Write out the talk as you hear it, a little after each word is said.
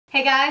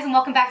Hey guys, and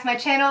welcome back to my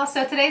channel.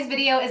 So today's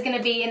video is going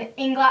to be an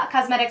Inglot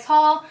Cosmetics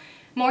haul,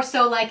 more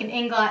so like an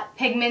Inglot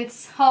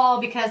Pigments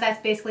haul because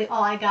that's basically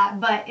all I got.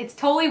 But it's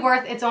totally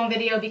worth its own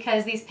video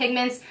because these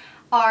pigments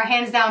are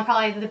hands down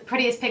probably the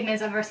prettiest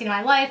pigments I've ever seen in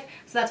my life.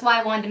 So that's why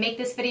I wanted to make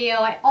this video.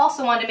 I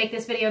also wanted to make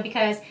this video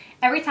because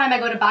every time I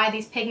go to buy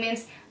these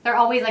pigments, they're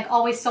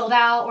always sold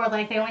out, or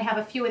like they only have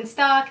a few in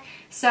stock.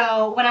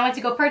 So when I went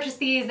to go purchase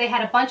these, they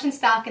had a bunch in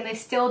stock and they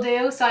still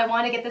do. So I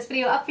want to get this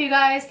video up for you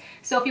guys.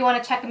 So if you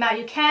want to check them out,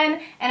 you can,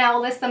 and I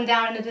will list them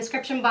down in the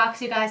description box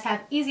so you guys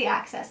have easy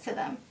access to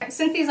them.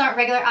 Since these aren't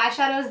regular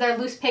eyeshadows, they're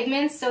loose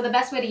pigments, so the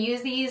best way to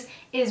use these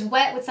is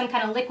wet with some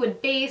kind of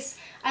liquid base.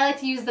 I like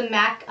to use the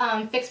MAC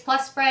Fix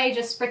Plus spray,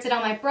 just spritz it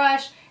on my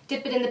brush,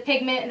 dip it in the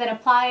pigment, and then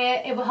apply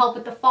it. It will help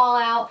with the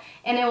fallout,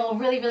 and it will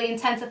really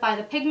intensify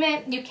the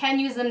pigment. You can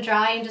use them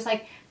dry and just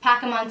like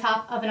pack them on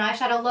top of an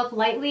eyeshadow look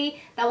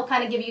lightly. That will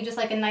kind of give you just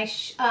like a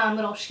nice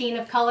little sheen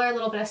of color, a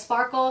little bit of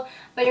sparkle,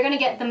 but you're going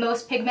to get the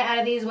most pigment out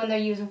of these when they're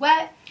used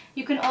wet.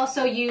 You can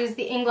also use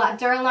the Inglot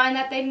Duraline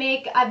that they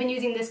make. I've been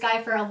using this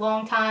guy for a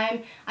long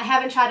time. I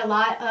haven't tried a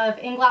lot of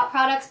Inglot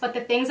products, but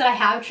the things that I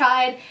have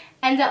tried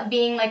end up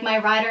being like my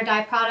ride or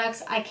die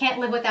products. I can't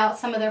live without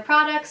some of their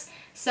products,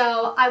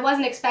 so I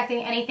wasn't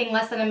expecting anything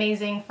less than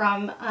amazing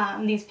from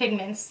these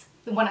pigments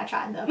when I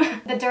tried them.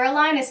 The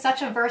Duraline is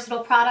such a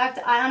versatile product.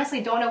 I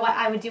honestly don't know what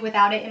I would do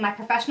without it in my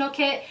professional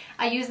kit.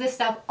 I use this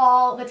stuff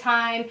all the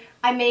time.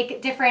 I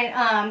make different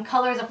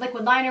colors of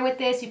liquid liner with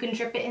this. You can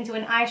drip it into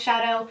an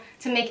eyeshadow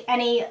to make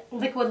any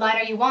liquid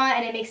liner you want,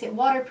 and it makes it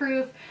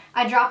waterproof.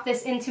 I drop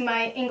this into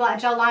my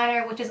Inglot gel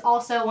liner, which is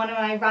also one of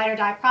my ride or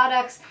die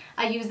products.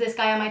 I use this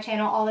guy on my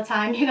channel all the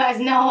time. You guys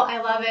know I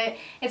love it.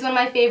 It's one of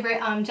my favorite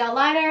gel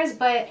liners,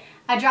 but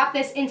I drop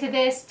this into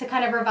this to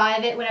kind of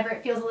revive it whenever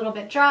it feels a little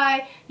bit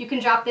dry. You can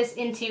drop this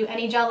into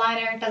any gel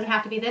liner. It doesn't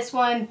have to be this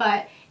one,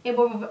 but it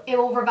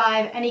will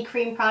revive any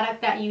cream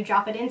product that you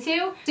drop it into.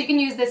 So you can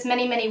use this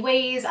many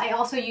ways. I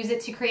also use it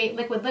to create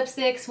liquid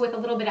lipsticks with a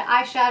little bit of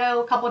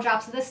eyeshadow, a couple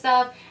drops of this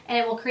stuff, and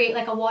it will create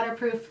like a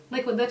waterproof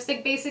liquid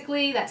lipstick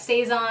basically that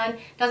stays on,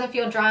 doesn't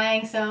feel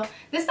drying. So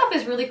this stuff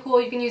is really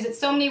cool. You can use it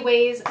so many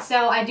ways.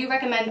 So I do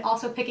recommend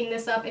also picking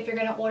this up if you're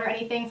going to order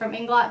anything from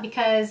Inglot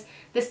because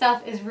this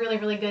stuff is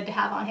really good to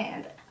have on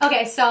hand.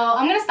 Okay, so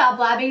I'm going to stop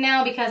blabbing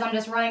now because I'm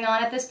just running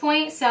on at this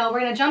point. So we're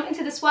going to jump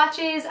into the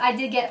swatches. I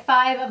did get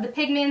 5 of the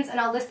pigments,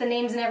 and I'll list the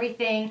names and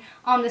everything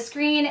on the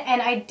screen.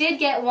 And I did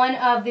get one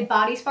of the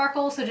body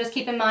sparkles, so just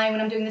keep in mind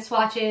when I'm doing the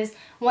swatches,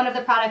 one of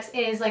the products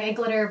is like a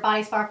glitter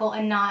body sparkle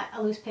and not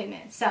a loose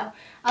pigment. So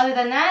other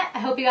than that, I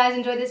hope you guys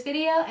enjoyed this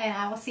video, and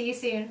I will see you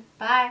soon.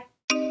 Bye!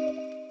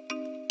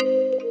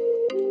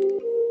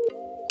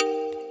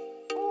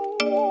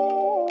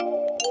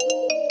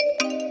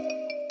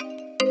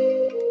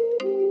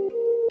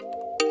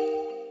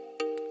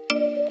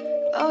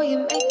 Oh, you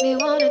make me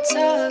wanna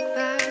talk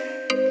back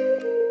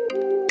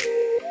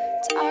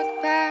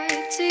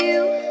to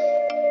you.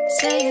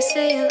 Say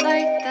it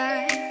like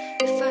that.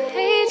 If I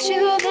hate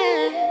you,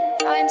 then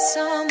find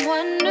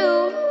someone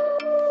new.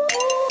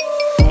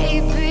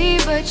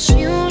 Baby, but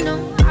you know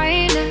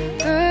I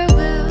never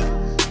will.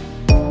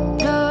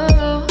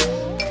 No,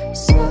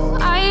 so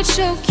I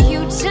choke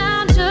you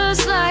down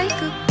just like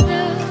a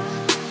pill.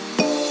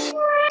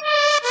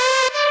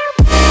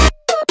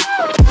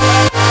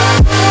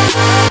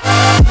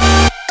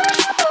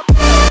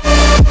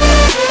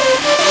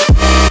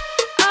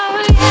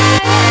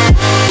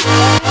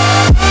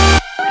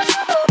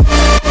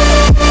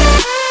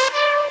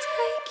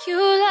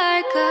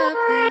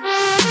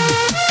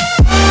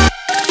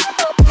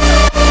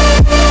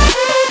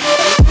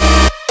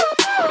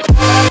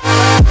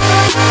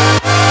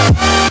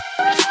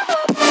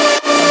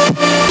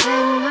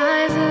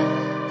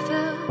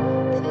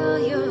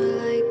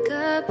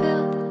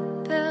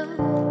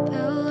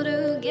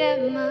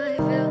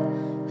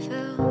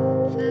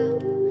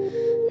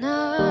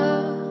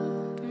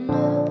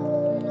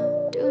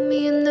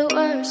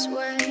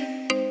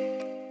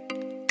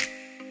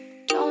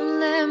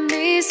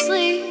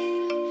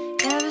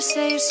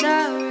 Say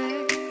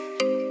sorry.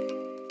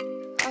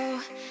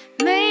 Oh,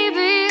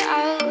 maybe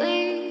I'll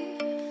leave.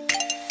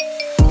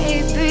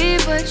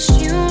 Baby, but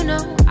you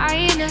know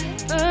I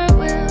never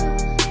will.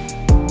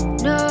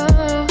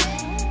 No,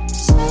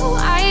 so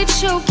I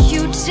choke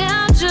you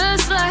down